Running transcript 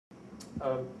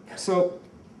So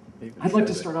I'd like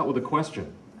to start out with a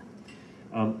question.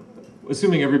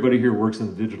 Assuming everybody here works in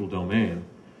the digital domain,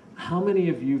 how many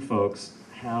of you folks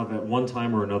have at one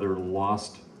time or another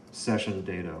lost session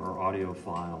data or audio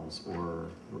files, or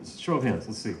show of hands,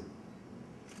 let's see.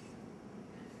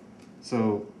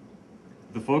 So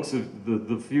the folks,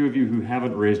 the few of you who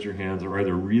haven't raised your hands are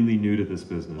either really new to this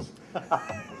business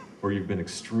or you've been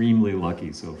extremely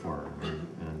lucky so far,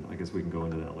 and I guess we can go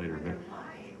into that later. But,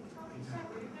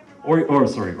 or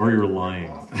sorry, or you're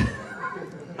lying.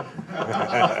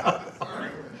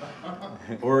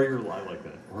 Or you're lying like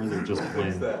that, or they're just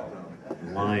plain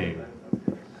lying.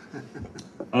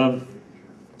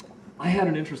 I had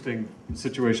an interesting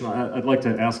situation. I'd like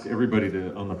to ask everybody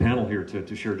on the panel here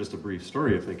to share just a brief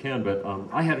story if they can, but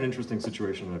I had an interesting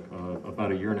situation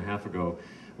about a year and a half ago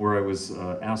where I was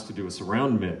asked to do a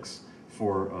surround mix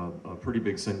for a pretty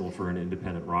big single for an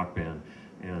independent rock band.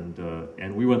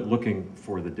 And we went looking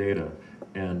for the data.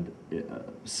 And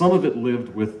some of it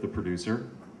lived with the producer,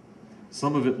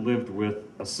 some of it lived with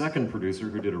a second producer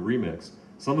who did a remix,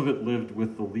 some of it lived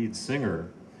with the lead singer.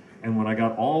 And when I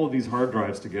got all of these hard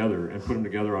drives together and put them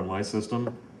together on my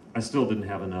system, I still didn't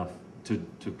have enough to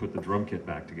put the drum kit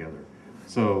back together.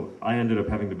 So I ended up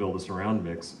having to build a surround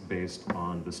mix based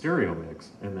on the stereo mix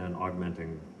and then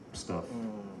augmenting stuff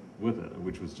with it,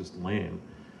 which was just lame.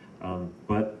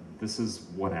 But this is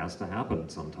what has to happen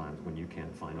sometimes when you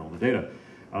can't find all the data.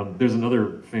 There's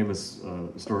another famous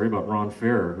story about Ron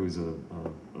Fair, who's an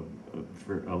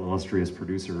illustrious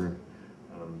producer,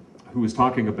 who was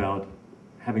talking about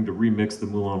having to remix the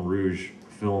Moulin Rouge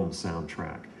film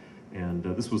soundtrack. And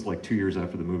this was like 2 years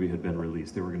after the movie had been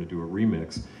released. They were going to do a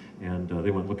remix, and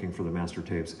they went looking for the master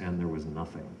tapes, and there was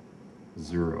nothing.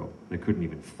 Zero. They couldn't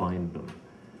even find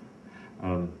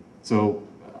them.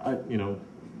 You know,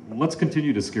 let's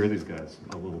continue to scare these guys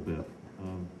a little bit.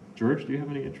 George, do you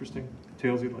have any interesting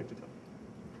tales you'd like to tell?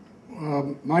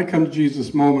 My come to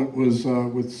Jesus moment was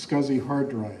with SCSI hard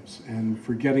drives and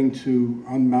forgetting to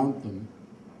unmount them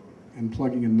and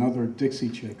plugging another Dixie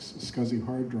Chicks SCSI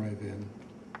hard drive in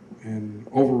and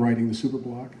overwriting the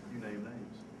superblock. You named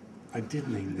names. I did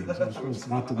name names. I was supposed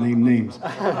not to name names.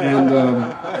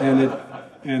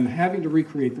 And having to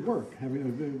recreate the work.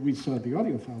 We still had the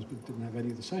audio files, but didn't have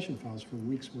any of the session files for a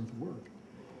week's worth of work.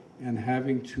 And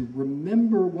having to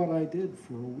remember what I did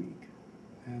for a week.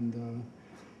 And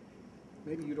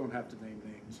maybe you don't have to name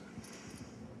names.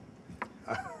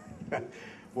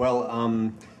 Well,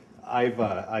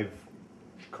 I've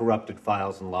corrupted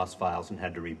files and lost files and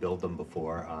had to rebuild them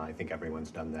before. I think everyone's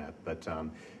done that. But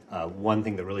one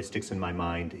thing that really sticks in my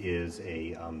mind is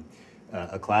a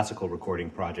classical recording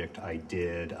project I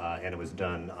did, and it was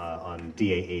done on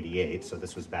DA-88, so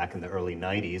this was back in the early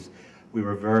 90s. We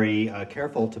were very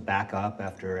careful to back up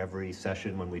after every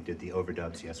session when we did the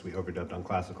overdubs. Yes, we overdubbed on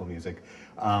classical music.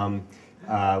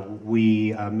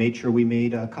 We made sure we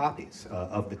made copies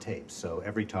of the tapes. So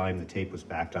every time the tape was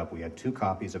backed up, we had 2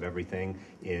 copies of everything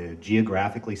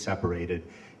geographically separated.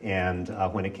 And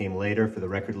when it came later for the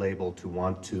record label to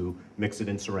want to mix it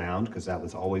in surround, because that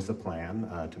was always the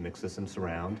plan, to mix this in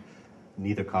surround,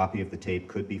 neither copy of the tape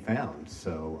could be found.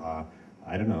 So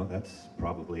I don't know, that's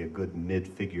probably a good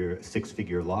mid-figure,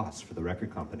 6-figure loss for the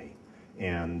record company.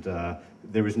 And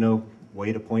there was no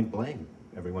way to point blame.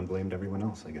 Everyone blamed everyone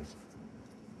else, I guess.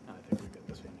 I think we've got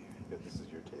this one here. This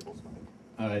is your tables,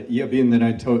 Mike. Yeah, being that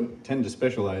I tend to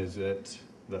specialize at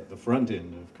the front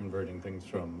end of converting things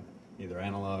from either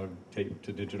analog tape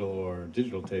to digital or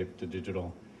digital tape to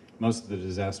digital, most of the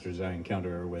disasters I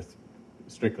encounter are with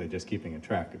strictly just keeping a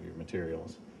track of your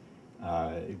materials.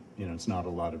 You know, it's not a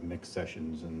lot of mix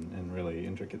sessions and really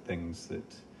intricate things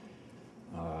that,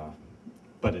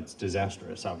 but it's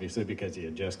disastrous, obviously, because you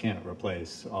just can't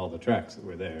replace all the tracks that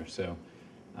were there. So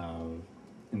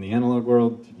in the analog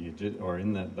world, or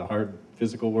in the hard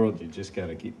physical world, you just got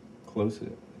to keep close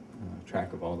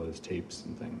track of all those tapes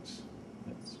and things.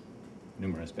 That's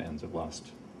numerous bands have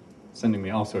lost, sending me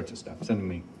all sorts of stuff, sending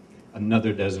me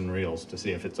another dozen reels to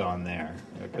see if it's on there,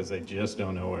 because they just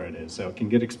don't know where it is. So it can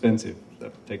get expensive,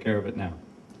 so take care of it now.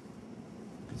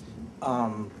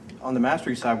 On the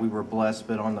mastering side, we were blessed,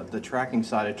 but on the tracking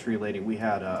side of Tree Lady, we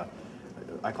had,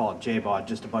 I call it JBOD,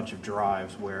 just a bunch of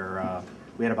drives where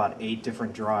we had about 8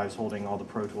 different drives holding all the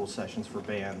Pro Tools sessions for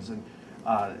bands. And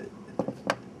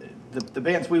the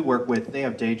bands we work with, they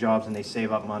have day jobs and they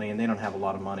save up money and they don't have a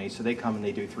lot of money, so they come and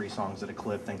they do 3 songs at a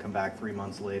clip, then come back 3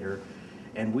 months later.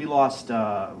 And we lost,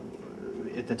 at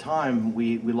the time,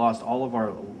 we lost all of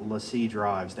our LaCie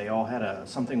drives. They all had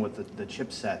something with the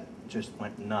chipset just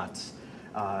went nuts.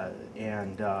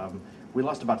 We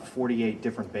lost about 48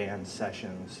 different band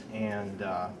sessions. And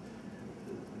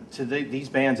these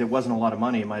bands, it wasn't a lot of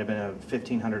money. It might have been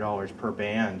 $1,500 per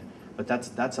band, but that's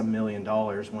 $1 million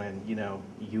when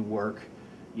you work,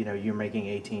 you're making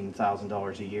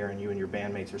 $18,000 a year, and you and your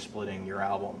bandmates are splitting your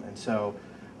album, and so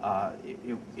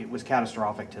it was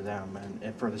catastrophic to them.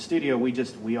 And for the studio,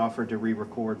 we offered to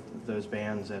re-record those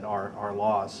bands at our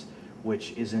loss,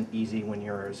 which isn't easy when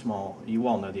you're a small. You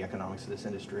all know the economics of this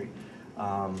industry,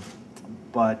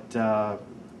 but.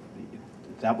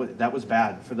 That was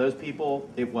bad for those people.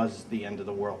 It was the end of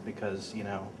the world because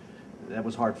that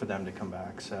was hard for them to come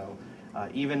back. So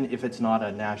even if it's not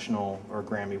a national or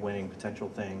Grammy-winning potential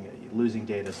thing, losing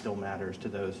data still matters to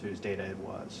those whose data it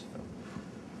was.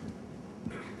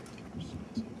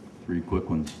 Three quick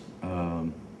ones.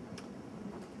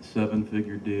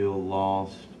 Seven-figure deal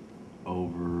lost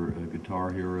over a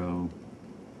Guitar Hero.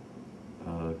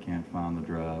 Can't find the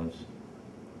drives.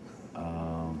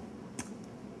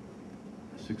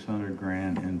 600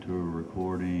 grand into a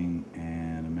recording,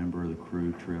 and a member of the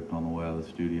crew tripped on the way out of the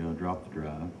studio and dropped the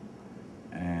drive.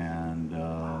 And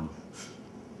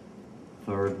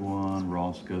third one,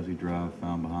 raw SCSI drive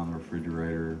found behind the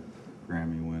refrigerator,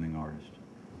 Grammy-winning artist.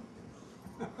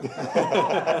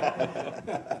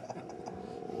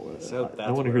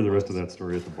 I want to hear the rest of that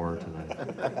story at the bar tonight.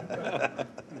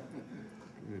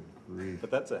 Good grief. But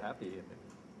that's a happy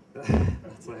ending.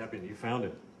 That's so happy, and you found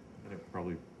it, and it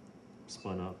probably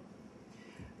spun up.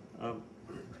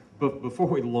 But before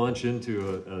we launch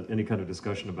into any kind of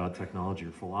discussion about technology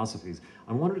or philosophies,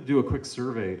 I wanted to do a quick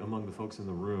survey among the folks in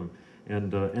the room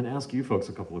and ask you folks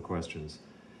a couple of questions.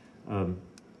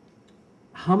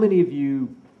 How many of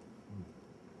you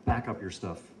back up your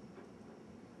stuff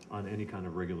on any kind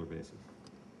of regular basis?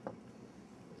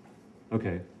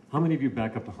 Okay. How many of you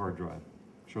back up to hard drive?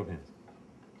 Show of hands.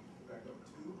 Back up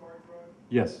to hard drive?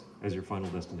 Yes, as your final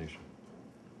destination.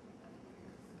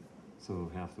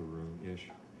 So half the room-ish.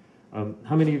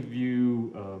 How many of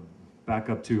you back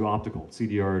up to optical,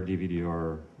 CDR,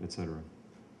 DVD-R, etc.?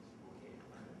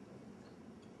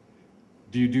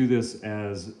 Do you do this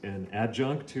as an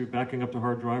adjunct to backing up to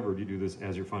hard drive, or do you do this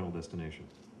as your final destination?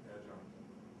 Adjunct.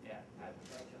 Yeah,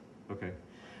 Okay.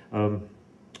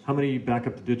 How many back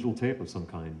up to digital tape of some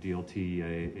kind? DLT,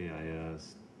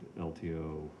 AIS,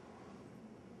 LTO?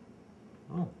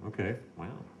 Oh, okay. Wow.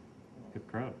 Hip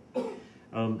crowd.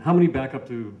 How many back up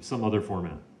to some other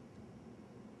format?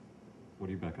 What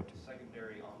do you back up to?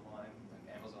 secondary online,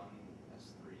 like Amazon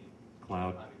S3.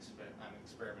 Cloud? I'm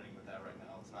experimenting with that right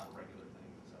now. It's not a regular thing,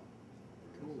 so.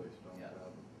 Cool. Yeah.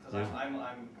 Because Yeah. I'm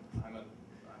a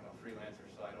freelancer,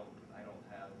 so I don't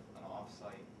have an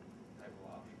off-site type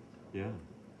of option. So. Yeah.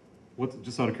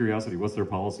 Just out of curiosity, what's their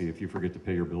policy if you forget to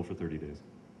pay your bill for 30 days?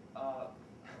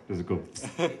 Does it go?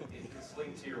 It's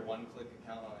linked to your one-click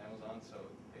account on Amazon, so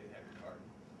they have your card.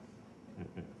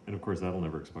 And of course, that'll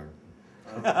never expire.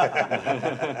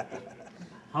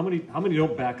 How many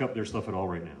don't back up their stuff at all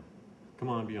right now? Come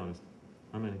on, be honest.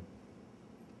 How many?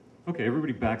 Okay,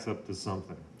 everybody backs up to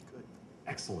something. Good.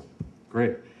 Excellent.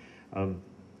 Great.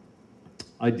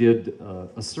 I did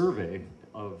a survey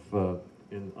of,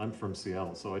 I'm from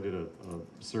Seattle, so I did a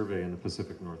survey in the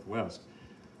Pacific Northwest.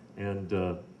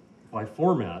 And by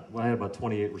format, I had about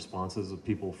 28 responses of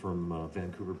people from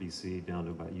Vancouver, BC, down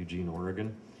to about Eugene,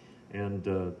 Oregon. And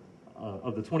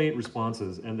of the 28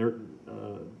 responses, and there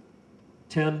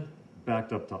 10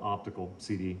 backed up to optical,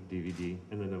 CD, DVD,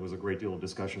 and then there was a great deal of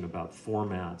discussion about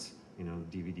formats,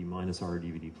 DVD minus R,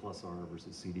 DVD plus R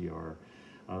versus CDR.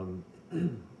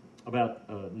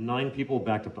 About 9 people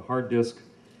backed up to hard disk.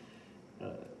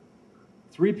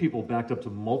 3 people backed up to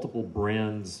multiple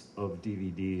brands of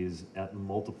DVDs at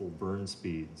multiple burn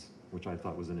speeds, which I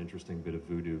thought was an interesting bit of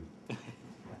voodoo.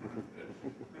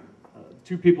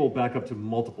 2 people back up to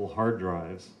multiple hard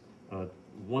drives.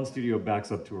 1 studio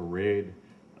backs up to a RAID.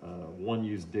 1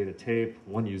 used data tape.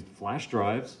 1 used flash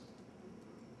drives.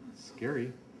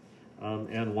 Scary.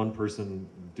 And 1 person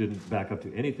didn't back up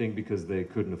to anything because they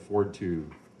couldn't afford to,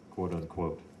 quote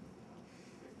unquote.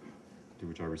 To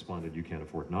which I responded, you can't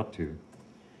afford not to.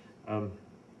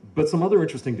 But some other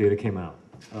interesting data came out.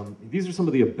 These are some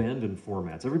of the abandoned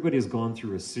formats. Everybody has gone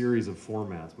through a series of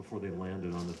formats before they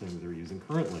landed on the things they're using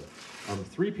currently.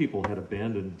 3 people had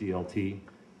abandoned DLT,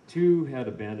 2 had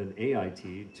abandoned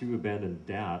AIT, 2 abandoned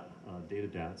data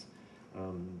DATs.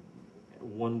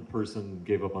 1 person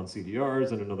gave up on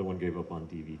CDRs and another one gave up on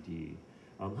DVD.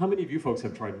 How many of you folks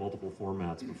have tried multiple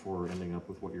formats before ending up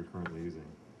with what you're currently using?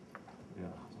 Yeah,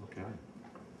 okay.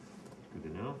 Good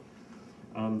to know.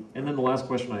 And then the last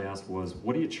question I asked was,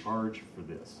 what do you charge for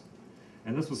this?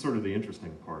 And this was sort of the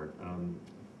interesting part.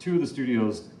 2 of the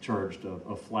studios charged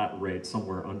a flat rate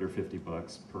somewhere under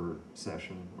 $50 per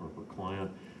session or per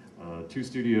client. 2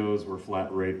 studios were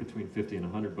flat rate between 50 and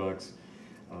 100 bucks.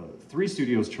 3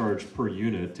 studios charge per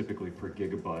unit, typically per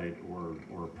gigabyte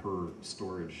or per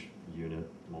storage unit,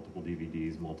 multiple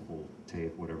DVDs, multiple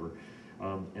tape, whatever.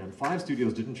 And 5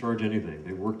 studios didn't charge anything.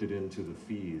 They worked it into the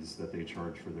fees that they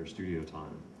charge for their studio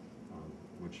time,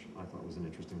 which I thought was an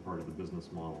interesting part of the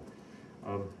business model.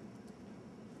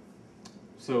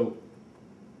 So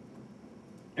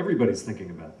everybody's thinking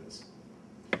about this,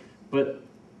 but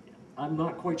I'm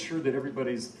not quite sure that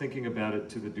everybody's thinking about it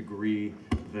to the degree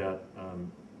that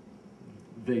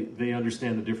they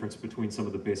understand the difference between some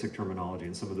of the basic terminology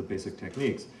and some of the basic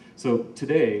techniques. So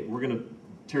today, we're going to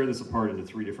tear this apart into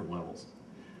 3 different levels.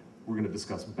 We're going to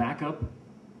discuss backup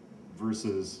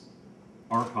versus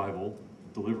archival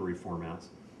delivery formats,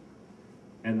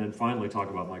 and then finally talk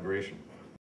about migration.